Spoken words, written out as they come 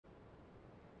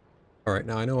Alright,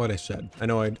 now I know what I said. I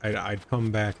know I'd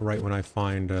come back right when I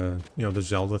find, you know, the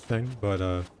Zelda thing, but,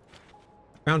 I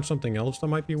found something else that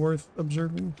might be worth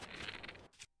observing.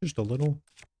 Just a little.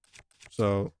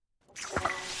 So,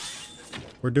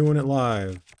 we're doing it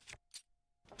live.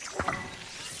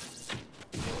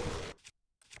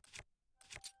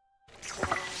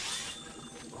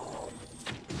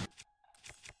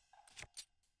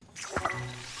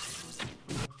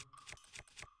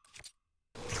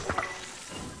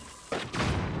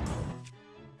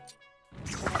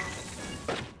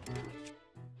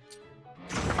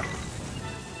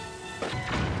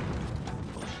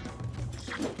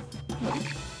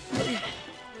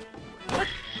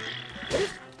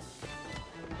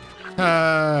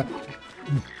 Uh,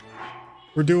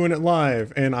 we're doing it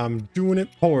live, and I'm doing it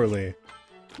poorly.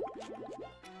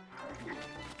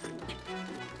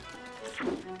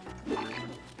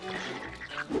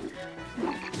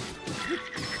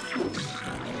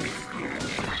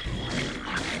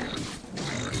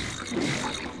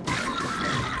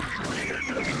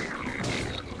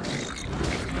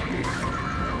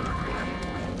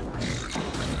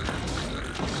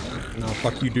 No,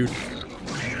 fuck you, dude.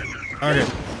 Okay.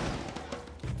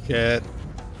 Shit.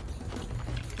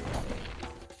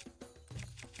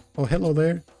 Oh, hello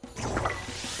there.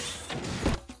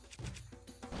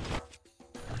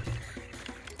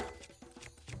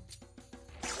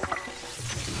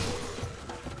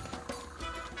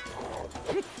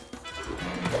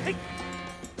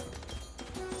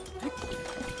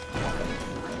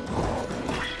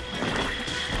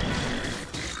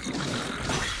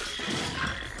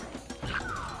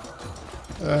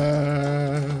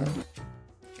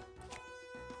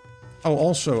 Oh,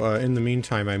 also, in the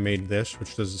meantime, I made this,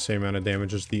 which does the same amount of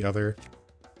damage as the other,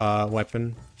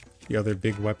 weapon. The other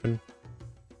big weapon.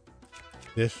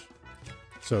 This.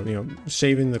 So, you know,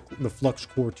 saving the Flux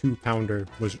Core 2 Pounder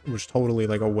was totally,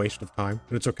 like, a waste of time.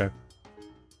 But it's okay.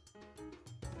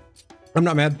 I'm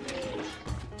not mad.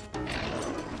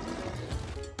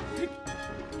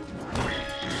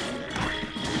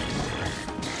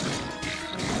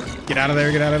 Get out of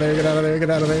there, get out of there, get out of there, get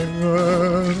out of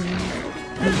there.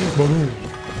 Boom.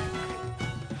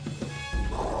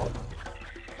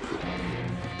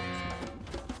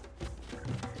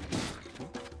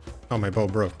 Oh, my bow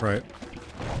broke, right?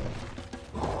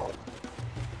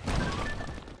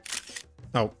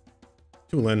 Oh.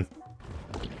 Toolin.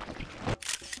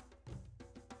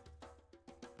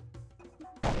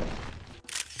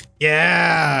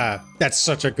 Yeah! That's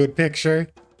such a good picture.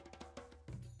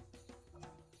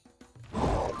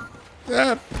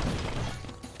 Ah.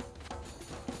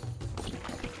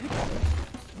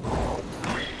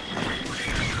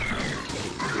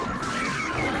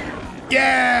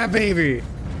 Yeah, baby!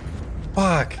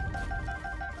 Fuck.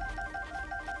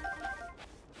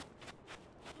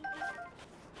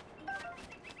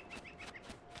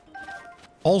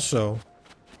 Also,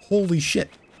 holy shit.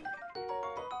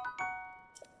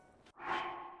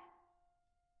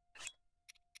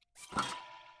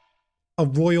 A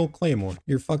Royal Claymore.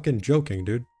 You're fucking joking,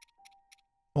 dude.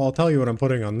 Well, I'll tell you what I'm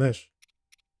putting on this.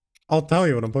 I'll tell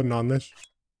you what I'm putting on this.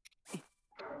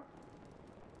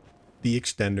 The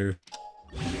extender.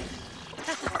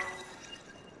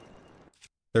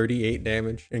 38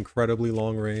 damage. Incredibly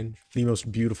long range. The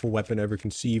most beautiful weapon ever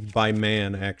conceived by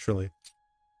man, actually.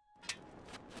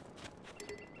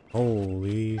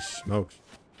 Holy smokes.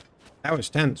 That was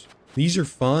tense. These are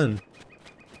fun.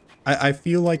 I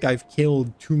feel like I've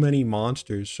killed too many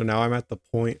monsters, so now I'm at the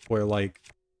point where, like,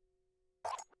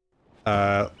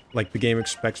 the game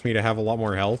expects me to have a lot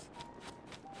more health.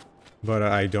 But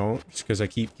I don't, just because I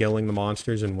keep killing the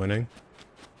monsters and winning.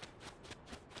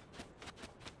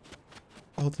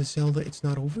 Oh, the Zelda, it's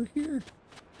not over here?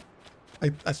 I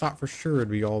thought for sure it'd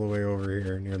be all the way over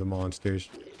here near the monsters.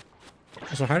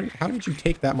 So how did you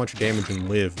take that much damage and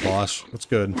live, boss? That's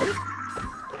good.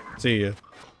 See ya.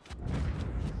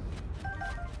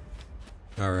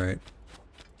 Alright.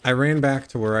 I ran back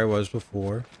to where I was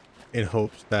before in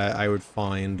hopes that I would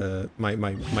find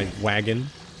my wagon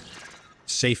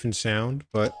safe and sound,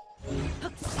 but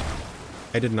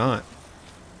I did not.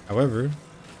 However,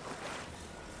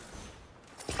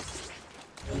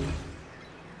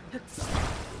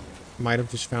 might have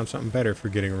just found something better for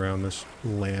getting around this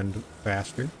land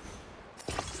faster.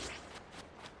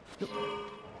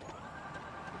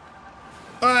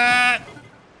 Ah!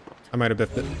 I might have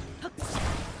biffed it.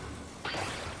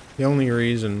 The only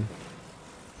reason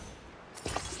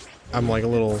I'm like a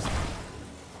little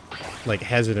like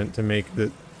hesitant to make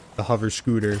the hover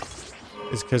scooter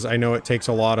is because I know it takes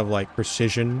a lot of like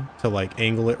precision to like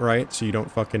angle it right so you don't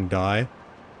fucking die.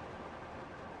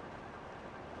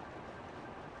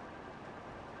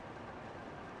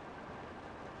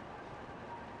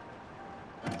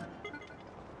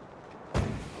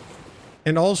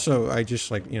 And also, I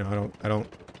just, like, you know,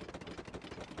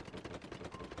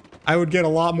 I would get a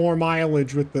lot more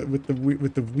mileage with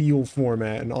the wheel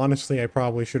format, and honestly, I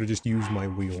probably should have just used my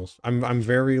wheels. I'm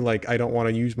very, like, I don't want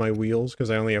to use my wheels,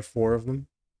 because I only have 4 of them.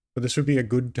 But this would be a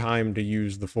good time to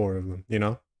use the 4 of them, you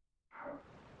know?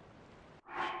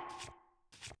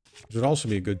 This would also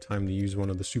be a good time to use one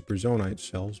of the super zonite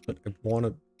cells, but I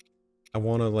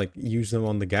wanna, like, use them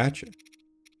on the gacha.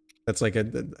 That's like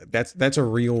that's a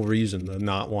real reason to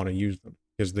not want to use them.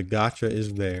 Because the gacha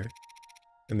is there,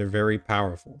 and they're very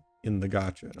powerful in the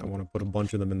gacha. And I want to put a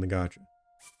bunch of them in the gacha.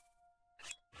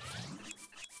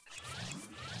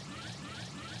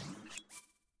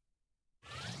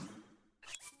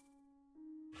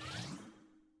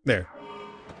 There.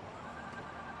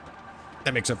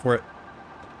 That makes up for it.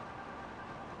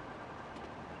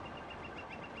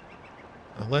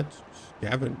 Let's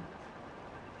scavenge.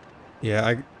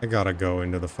 Yeah, I gotta go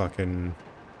into the fucking...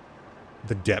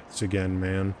 the depths again,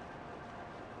 man.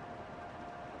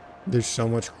 There's so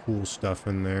much cool stuff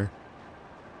in there.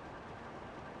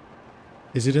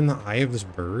 Is it in the eye of this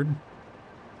bird?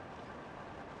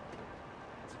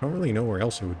 I don't really know where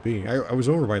else it would be. I was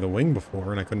over by the wing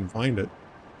before and I couldn't find it.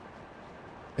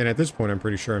 And at this point, I'm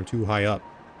pretty sure I'm too high up.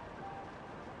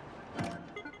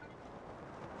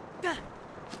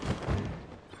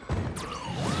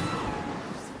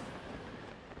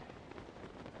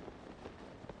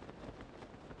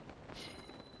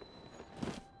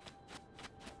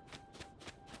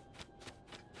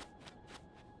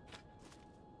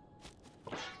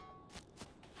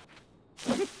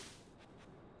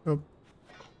 Oh.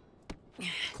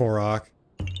 Korok.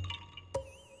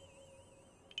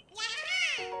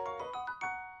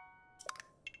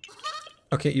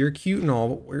 Okay, you're cute and all,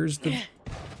 but where's the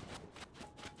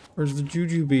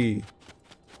jujube?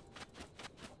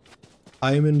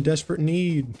 I am in desperate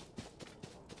need.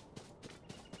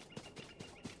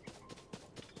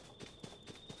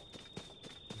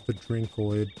 The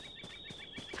drinkoid.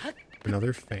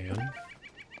 Another fan.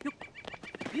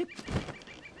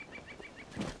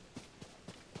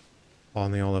 Oh,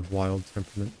 and they all have wild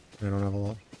temperament. I don't have a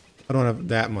lot. I don't have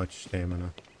that much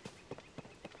stamina.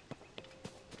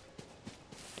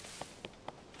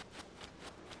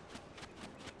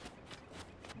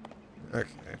 Okay.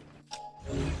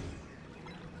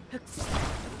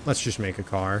 Let's just make a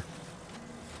car.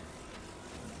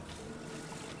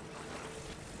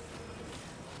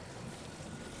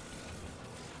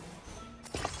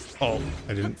 Oh,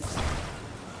 I didn't.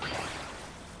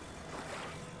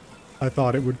 I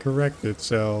thought it would correct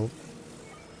itself.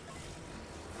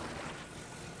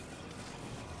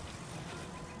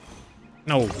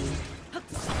 No.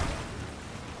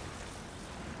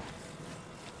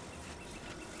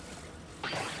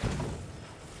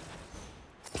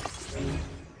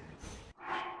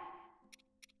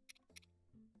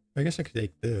 I guess I could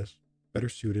take this. Better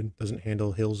suited. Doesn't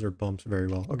handle hills or bumps very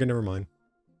well. Okay, never mind.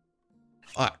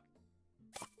 Ah.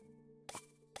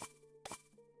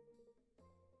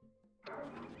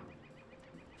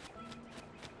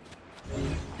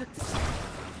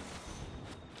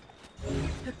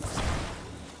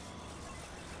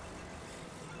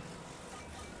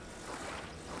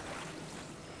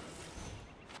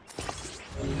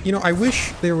 You know, I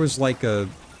wish there was like an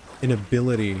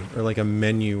ability or like a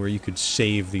menu where you could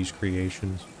save these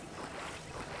creations.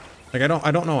 Like I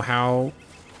don't know how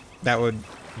that would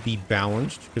be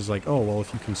balanced, because like, oh well,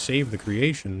 if you can save the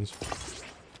creations,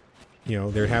 you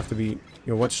know, there'd have to be, you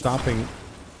know, what's stopping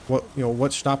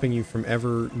you from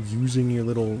ever using your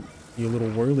little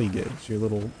whirligigs, your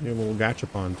little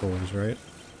gachapon toys, right?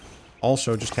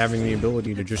 Also, just having the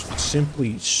ability to just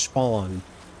simply spawn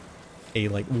a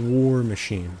like war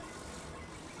machine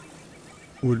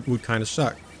would kind of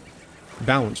suck,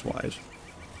 balance wise.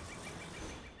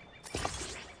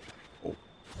 Oh.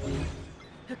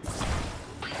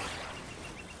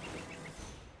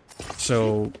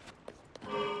 So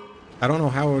I don't know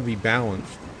how it would be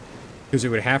balanced, because it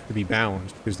would have to be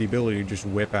balanced, because the ability to just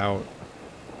whip out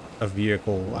a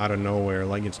vehicle out of nowhere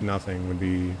like it's nothing would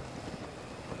be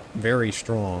very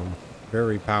strong,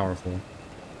 very powerful.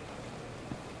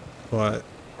 But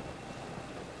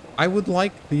I would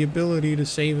like the ability to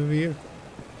save a vehicle.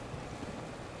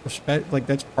 Like,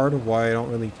 that's part of why I don't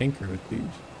really tinker with these.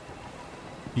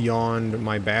 Beyond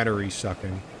my battery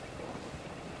sucking.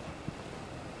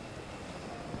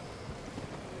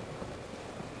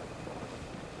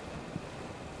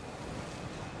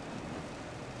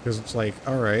 Because it's like,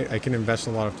 alright, I can invest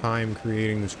a lot of time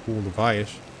creating this cool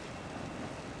device.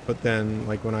 But then,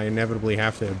 like, when I inevitably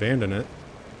have to abandon it,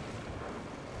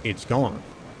 it's gone,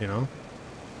 you know?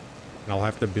 And I'll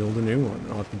have to build a new one.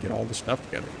 I'll have to get all the stuff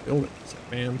together to build it. It's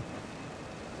like, man.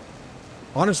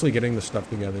 Honestly, getting the stuff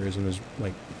together isn't as,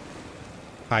 like,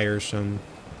 tiresome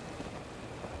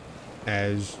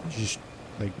as just,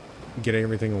 like, getting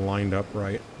everything lined up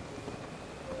right.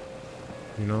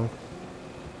 You know?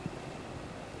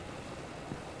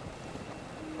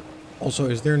 Also,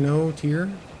 is there no tier?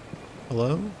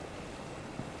 Hello?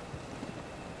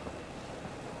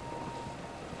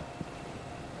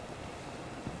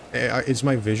 Is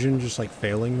my vision just, like,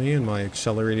 failing me in my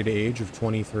accelerated age of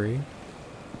 23?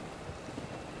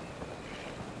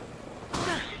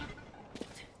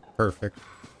 Perfect.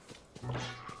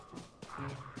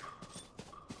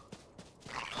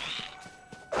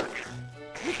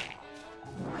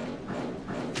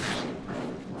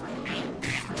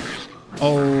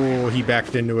 Oh, he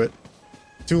backed into it.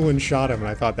 Tulin shot him, and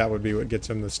I thought that would be what gets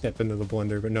him to step into the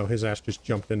blender, but no, his ass just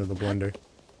jumped into the blender.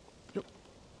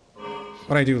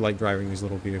 But I do like driving these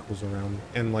little vehicles around,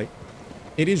 and, like,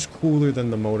 it is cooler than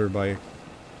the motorbike.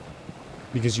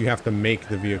 Because you have to make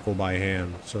the vehicle by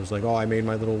hand. So it's like, oh, I made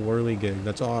my little whirly gig.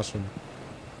 That's awesome.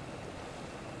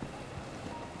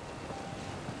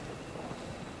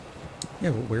 Yeah,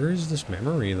 but where is this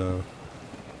memory, though?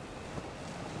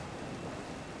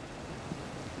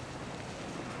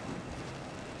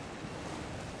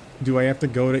 Do I have to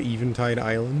go to Eventide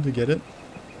Island to get it?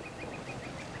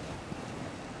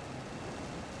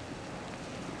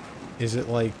 Is it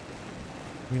like...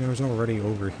 I mean, I was already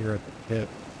over here at the pit.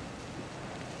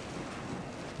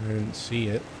 I didn't see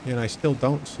it, and I still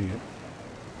don't see it.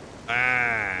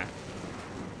 Ah!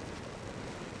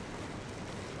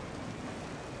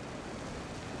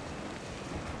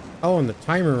 Oh, and the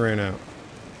timer ran out.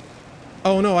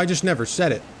 Oh no, I just never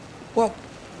set it. Well,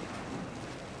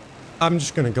 I'm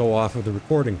just gonna go off of the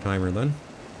recording timer then.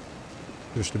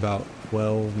 Just about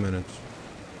 12 minutes.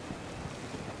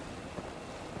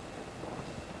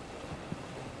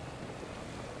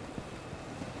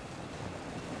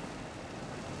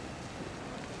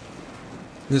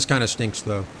 This kind of stinks,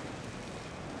 though.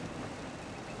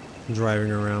 I'm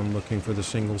driving around looking for the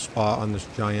single spot on this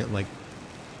giant, like,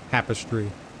 tapestry.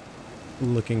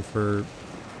 Looking for...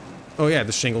 Oh, yeah,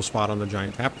 the single spot on the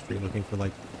giant tapestry. Looking for,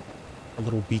 like, a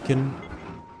little beacon.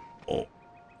 Oh,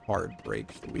 hard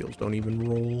brakes. The wheels don't even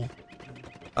roll.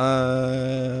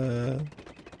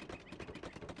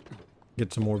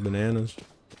 Get some more bananas.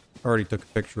 I already took a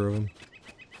picture of them.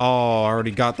 Oh, I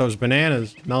already got those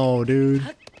bananas. No,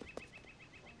 dude.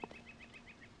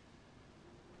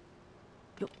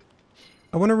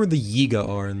 I wonder where the Yiga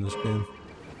are in this game.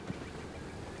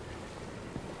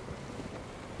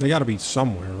 They gotta be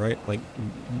somewhere, right? Like,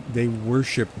 they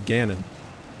worship Ganon.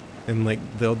 And, like,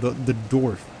 the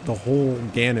dwarf, the whole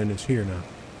Ganon is here now.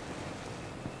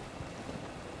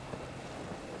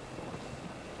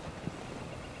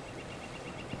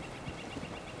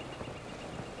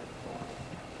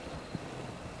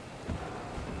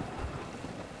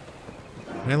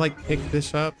 Can I, like, pick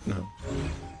this up? No.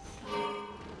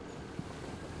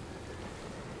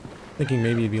 Thinking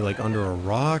maybe it'd be like under a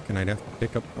rock and I'd have to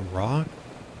pick up a rock.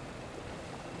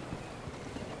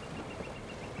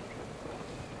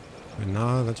 But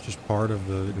nah, that's just part of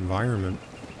the environment.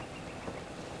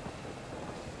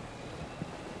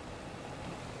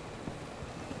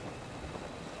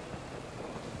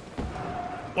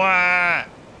 Wah!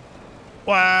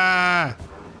 Wah!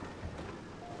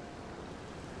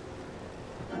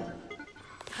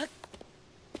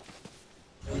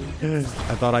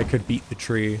 I thought I could beat the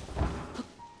tree.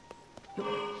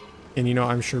 And you know,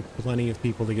 I'm sure plenty of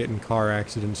people that get in car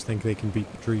accidents think they can beat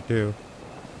the tree too.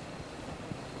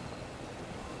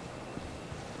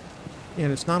 Yeah,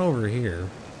 and it's not over here.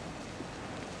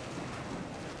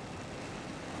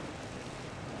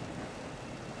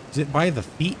 Is it by the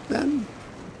feet then?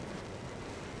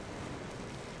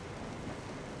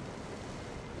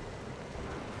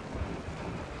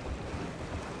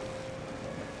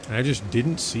 And I just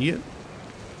didn't see it?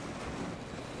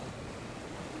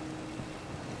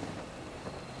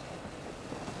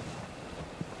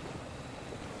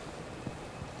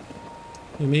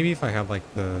 Yeah, maybe if I had like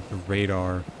the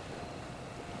radar,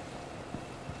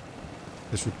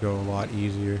 this would go a lot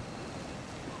easier.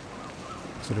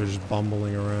 Instead of just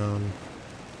bumbling around.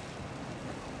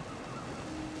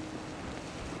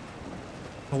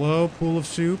 Hello, pool of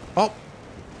soup? Oh!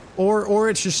 Or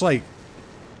it's just like,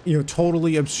 you know,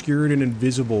 totally obscured and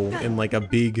invisible in like a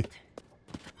big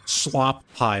slop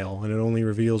pile, and it only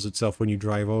reveals itself when you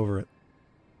drive over it.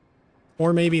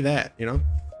 Or maybe that, you know?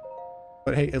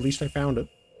 But hey, at least I found it.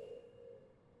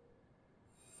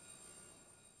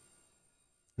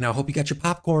 Now I hope you got your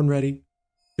popcorn ready,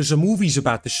 because the movie's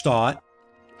about to start.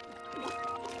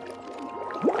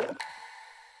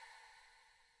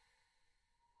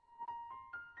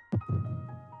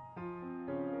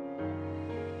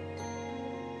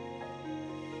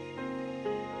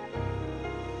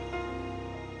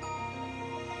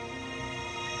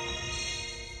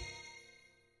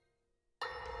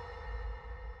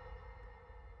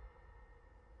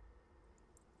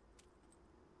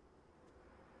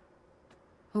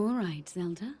 All right,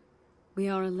 Zelda. We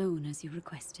are alone as you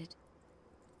requested.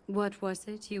 What was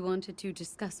it you wanted to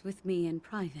discuss with me in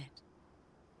private?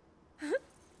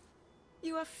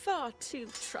 You are far too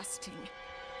trusting.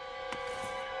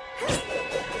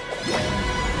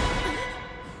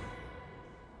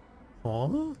 Huh?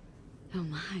 Oh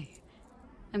my.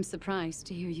 I'm surprised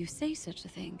to hear you say such a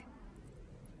thing.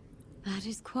 That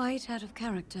is quite out of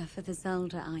character for the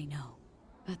Zelda I know.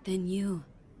 But then you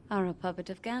are a puppet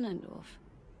of Ganondorf.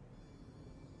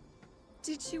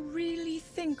 Did you really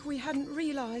think we hadn't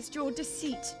realized your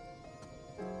deceit?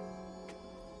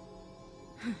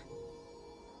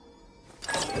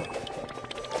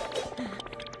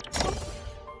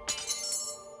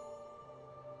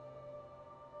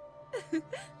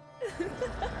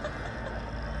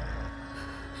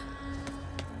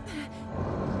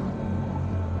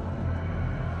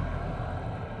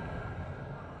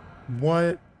 What?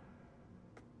 It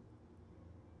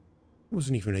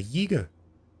wasn't even a Yiga.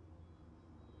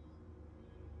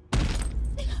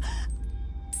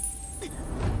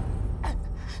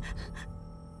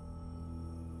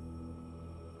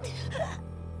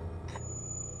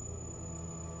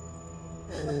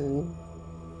 Oh.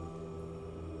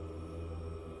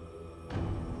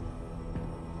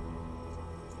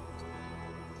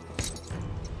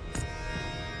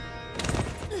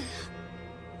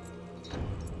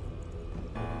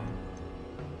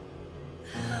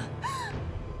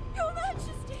 Your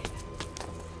Majesty!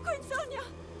 Queen Sonia!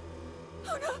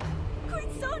 Oh no! Queen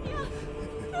Sonia!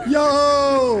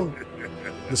 Yo!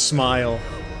 The smile.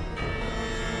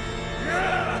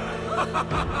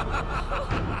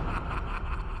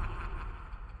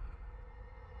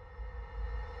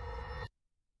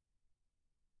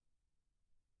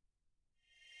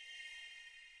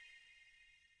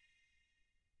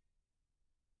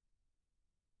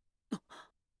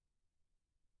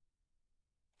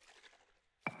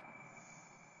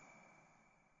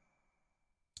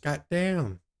 God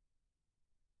damn.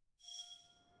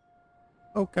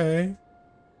 Okay.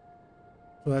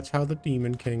 So that's how the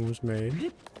Demon King was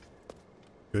made.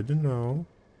 Good to know.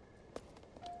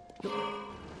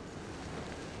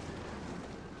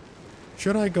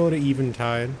 Should I go to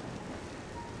Eventide?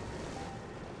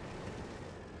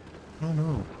 I don't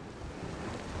know.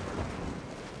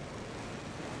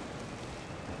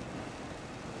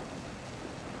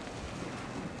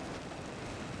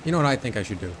 You know what I think I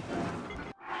should do?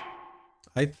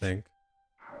 I think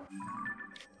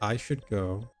I should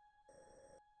go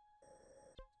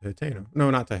to Hitano.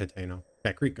 No, not to Hitano.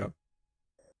 Kakariko.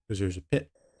 Because there's a pit.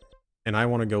 And I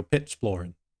want to go pit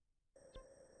exploring.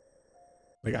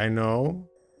 Like, I know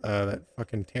that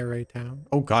fucking Terre Town.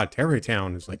 Oh god, Terre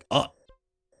Town is like up.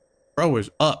 Bro is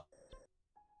up.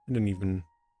 I didn't even...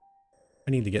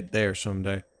 I need to get there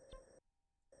someday.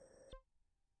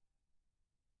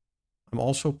 I'm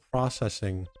also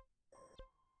processing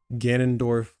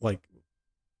Ganondorf, like,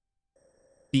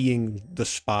 being the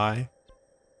spy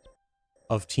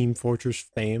of Team Fortress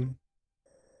fame.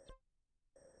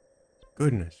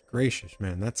 Goodness gracious,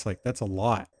 man. That's like, that's a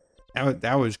lot.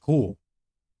 That was cool.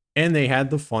 And they had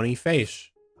the funny face.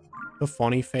 The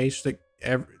funny face that...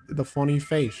 the funny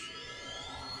face.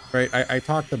 Right? I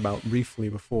talked about briefly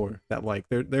before that, like,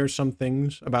 there's some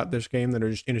things about this game that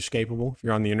are just inescapable if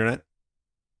you're on the internet.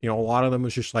 You know, a lot of them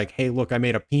was just like, hey, look, I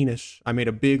made a penis. I made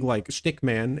a big, like, stick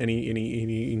man, and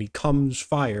he comes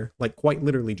fire. Like, quite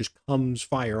literally just comes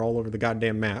fire all over the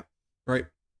goddamn map. Right?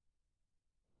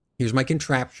 Here's my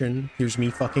contraption. Here's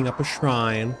me fucking up a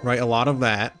shrine. Right? A lot of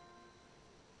that.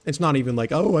 It's not even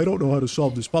like, oh, I don't know how to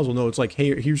solve this puzzle. No, it's like,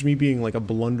 hey, here's me being like a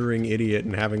blundering idiot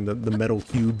and having the metal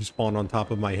cube spawn on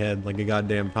top of my head like a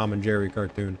goddamn Tom and Jerry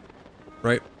cartoon.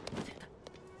 Right?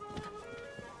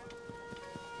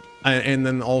 And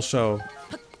then also,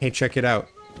 hey, check it out.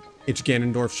 It's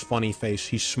Ganondorf's funny face.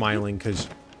 He's smiling because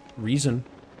reason.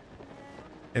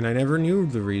 And I never knew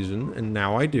the reason, and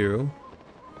now I do.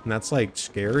 And that's like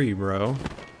scary, bro.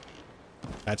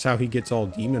 That's how he gets all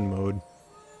demon mode.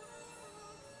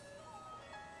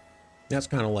 That's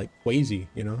kind of like Quasi,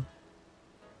 you know?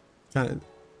 Kind of...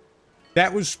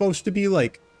 That was supposed to be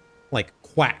like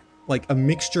quack. Like a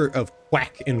mixture of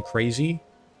quack and crazy.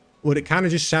 But it kind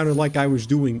of just sounded like I was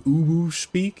doing uwu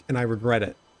speak, and I regret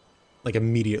it. Like,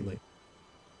 immediately.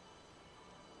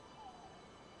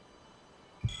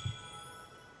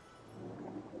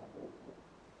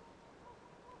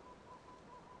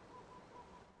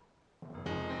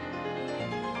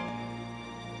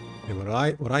 Okay,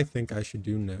 what I think I should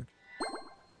do next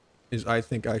is I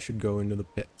think I should go into the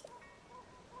pit.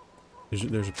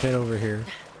 There's a pit over here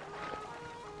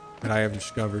that I have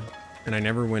discovered, and I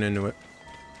never went into it.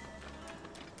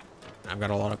 I've got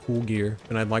a lot of cool gear,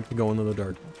 and I'd like to go into the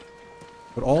darkness.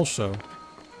 But also,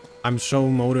 I'm so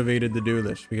motivated to do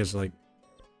this because, like,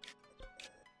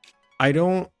 I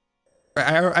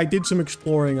did some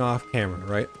exploring off camera,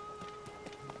 right?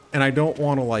 And I don't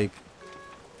want to, like,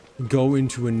 go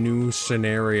into a new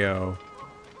scenario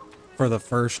for the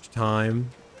first time,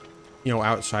 you know,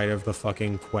 outside of the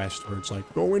fucking quest where it's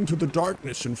like, go into the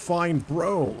darkness and find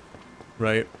bro,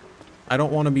 right? I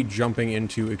don't want to be jumping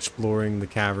into exploring the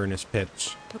cavernous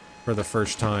pits for the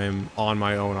first time on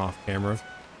my own off camera.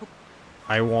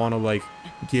 I want to, like,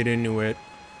 get into it,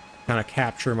 kind of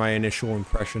capture my initial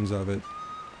impressions of it,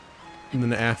 and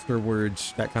then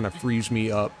afterwards, that kind of frees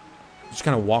me up. Just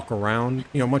kind of walk around,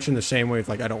 you know, much in the same way. It's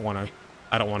like I don't want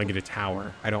to get a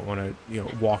tower. I don't want to, you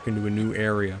know, walk into a new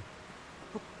area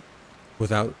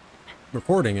without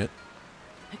recording it,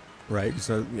 right?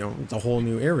 So, you know, it's a whole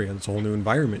new area. It's a whole new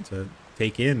environment to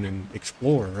take in and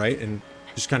explore, right? And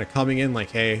just kind of coming in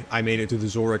like, hey, I made it to the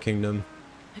Zora Kingdom,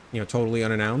 you know, totally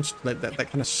unannounced. That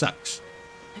kind of sucks.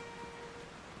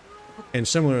 And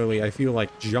similarly, I feel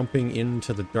like jumping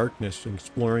into the darkness and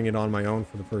exploring it on my own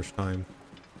for the first time,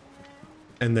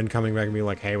 and then coming back and be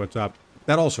like, hey, what's up?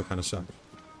 That also kind of sucks.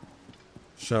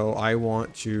 So I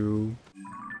want to...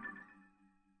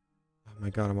 Oh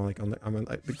my god, I'm on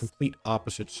like the complete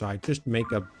opposite side. Just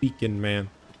make a beacon, man.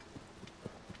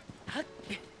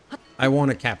 I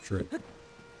want to capture it.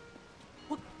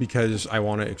 Because I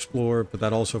want to explore, but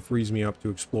that also frees me up to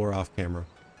explore off camera.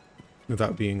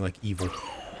 Without being, like, evil.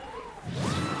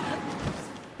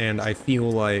 And I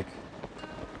feel like,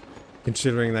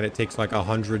 considering that it takes like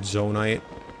 100 zonite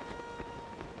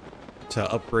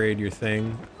to upgrade your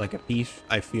thing, like a piece,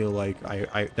 I feel like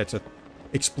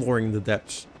exploring the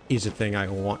depths is a thing I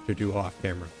want to do off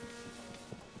camera.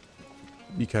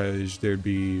 Because there'd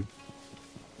be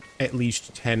at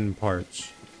least 10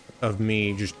 parts of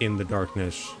me just in the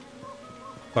darkness,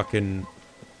 fucking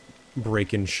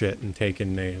breaking shit and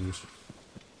taking names.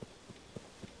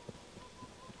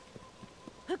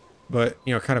 But,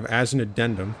 you know, kind of as an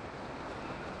addendum...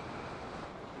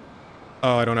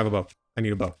 Oh, I don't have a bow. I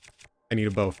need a bow. I need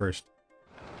a bow first.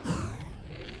 I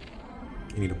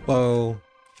need a bow.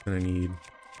 And I need...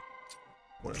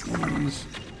 one of these.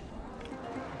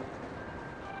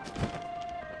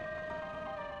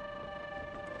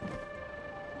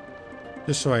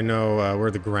 Just so I know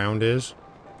where the ground is.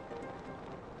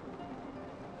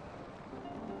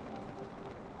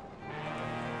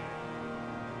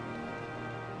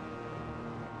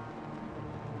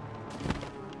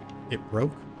 It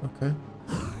broke? Okay.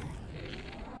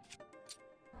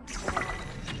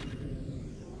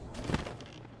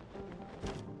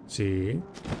 See?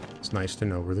 It's nice to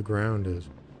know where the ground is.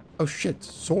 Oh shit,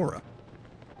 Zora.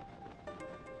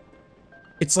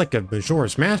 It's like a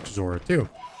Majora's Mask Zora, too.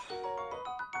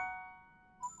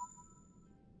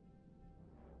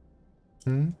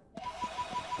 Hmm?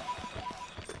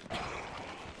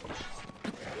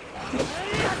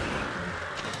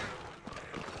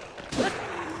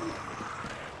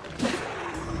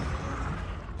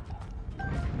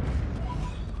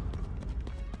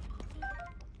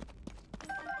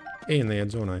 And they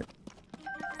had Zonite.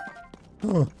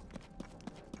 Huh.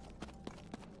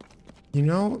 You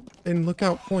know, in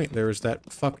Lookout Point, there was that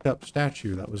fucked up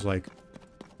statue that was like,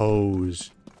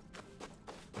 pose.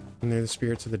 And they're the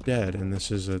spirits of the dead, and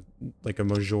this is like a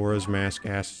Majora's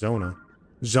Mask-ass Zona.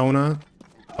 Zona?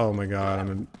 Oh my god,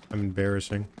 I'm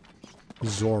embarrassing.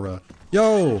 Zora.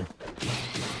 Yo!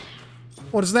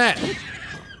 What is that?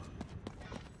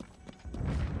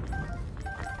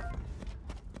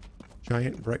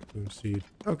 Giant bright bloom seed.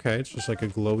 Okay, it's just like a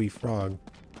glowy frog.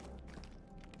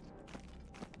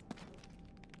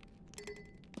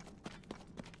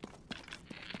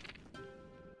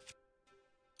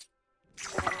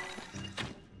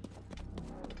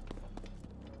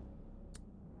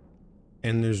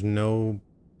 And there's no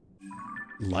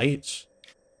lights?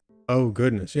 Oh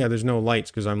goodness. Yeah, there's no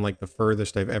lights because I'm like the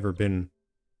furthest I've ever been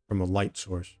from a light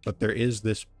source. But there is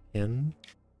this pin.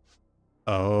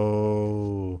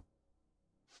 Oh.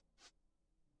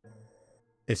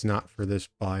 It's not for this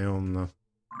biome,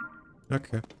 though.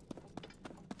 Okay.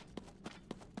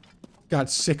 Got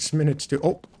 6 minutes to...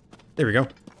 Oh! There we go.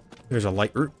 There's a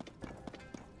light root.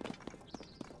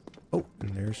 Oh,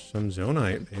 and there's some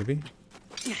Zonite, baby.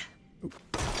 Ooh.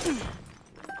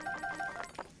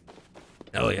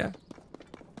 Hell yeah.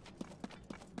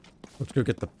 Let's go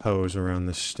get the pose around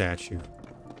this statue.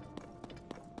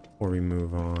 Before we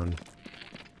move on.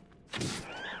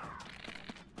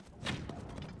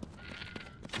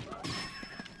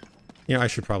 Yeah, I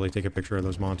should probably take a picture of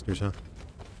those monsters, huh?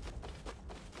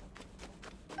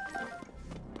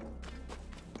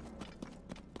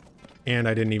 And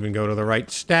I didn't even go to the right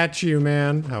statue,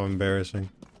 man. How embarrassing.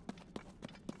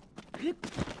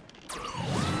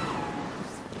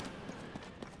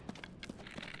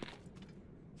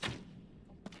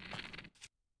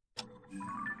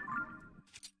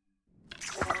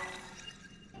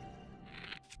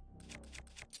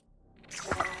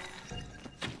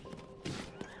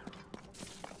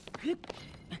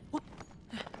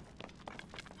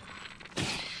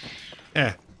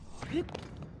 Eh.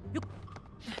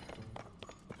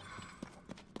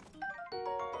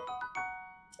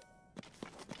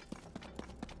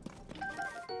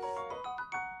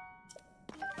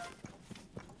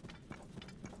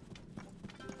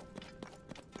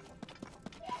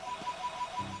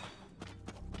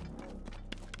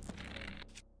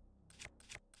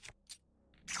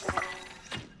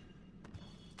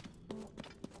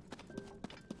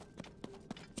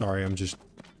 Sorry, I'm just...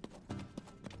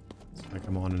 It's like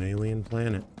I'm on an alien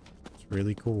planet. It's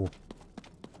really cool.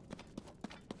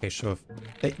 Okay, so if...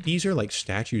 These are like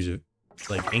statues of,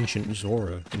 like, ancient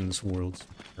Zora in this world's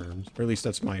terms. Or at least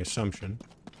that's my assumption.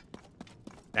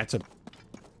 That's a...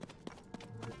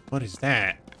 What is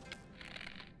that?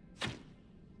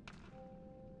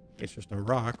 It's just a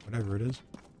rock, whatever it is.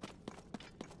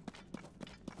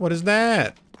 What is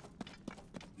that?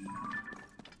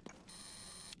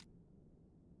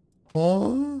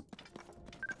 Oh.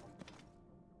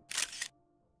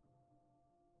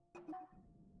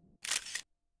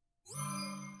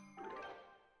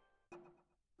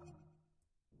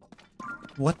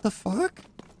 What the fuck?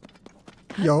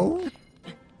 Yo?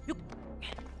 You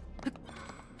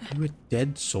a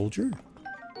dead soldier?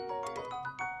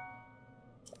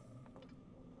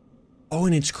 Oh,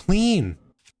 and it's clean.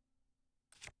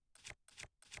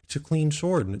 It's a clean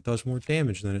sword, and it does more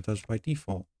damage than it does by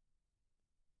default.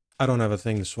 I don't have a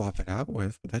thing to swap it out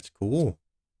with, but that's cool.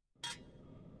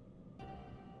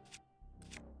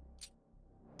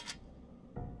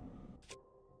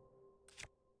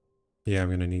 Yeah, I'm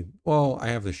gonna need... Well, I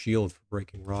have the shield for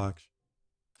breaking rocks.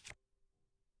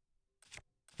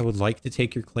 I would like to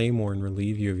take your claymore and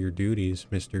relieve you of your duties,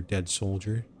 Mr. Dead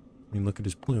Soldier. I mean, look at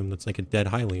his plume. That's like a dead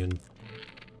Hylian.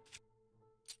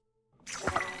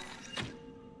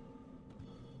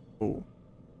 Oh.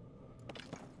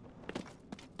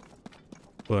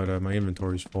 But my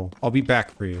inventory's full. I'll be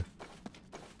back for you.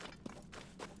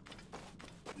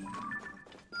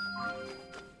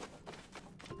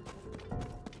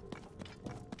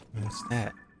 What's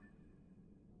that?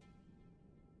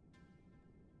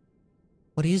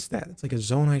 What is that? It's like a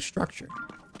zonai structure.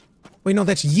 Wait, no,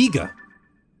 that's Yiga.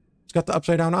 It's got the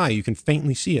upside down eye. You can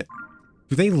faintly see it.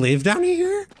 Do they live down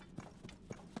here?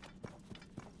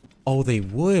 Oh, they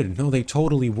would. No, they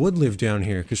totally would live down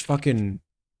here. Because fucking...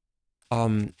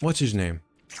 what's his name?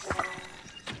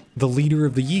 The leader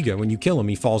of the Yiga. When you kill him,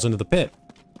 he falls into the pit.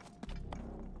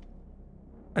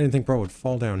 I didn't think bro would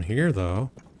fall down here,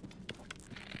 though.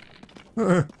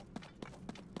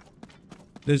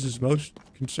 This is most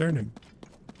concerning.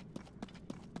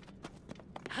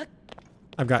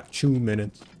 I've got 2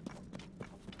 minutes.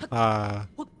 Well,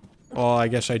 I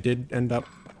guess I did end up...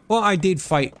 Well, I did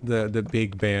fight the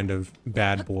big band of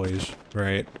bad boys,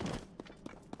 right?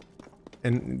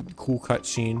 And cool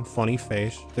cutscene, funny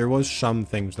face. There was some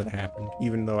things that happened,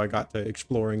 even though I got to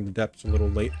exploring the depths a little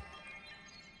late.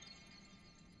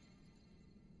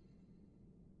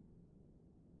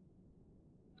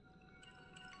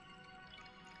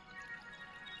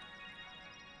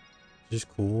 Just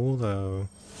cool, though.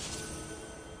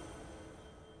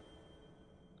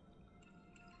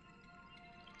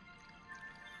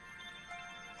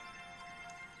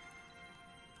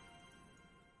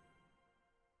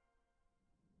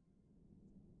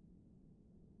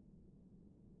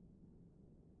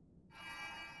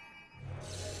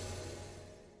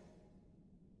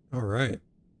 All right.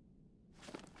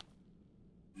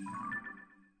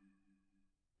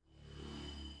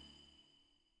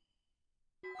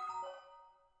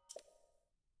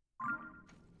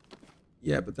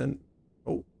 Yeah, but then...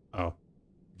 Oh. It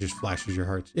just flashes your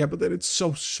hearts. Yeah, but then it's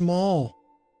so small.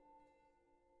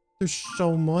 There's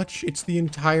so much. It's the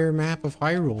entire map of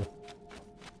Hyrule.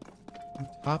 On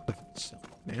top of itself,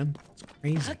 man. It's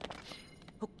crazy.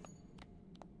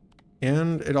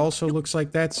 And it also looks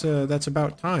like that's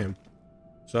about time.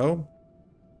 So,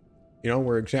 you know,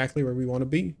 we're exactly where we want to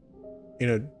be.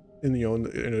 In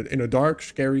a dark,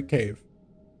 scary cave.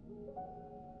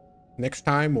 Next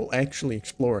time, we'll actually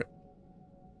explore it.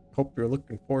 Hope you're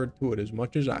looking forward to it as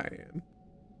much as I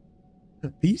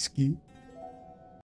am. Peace,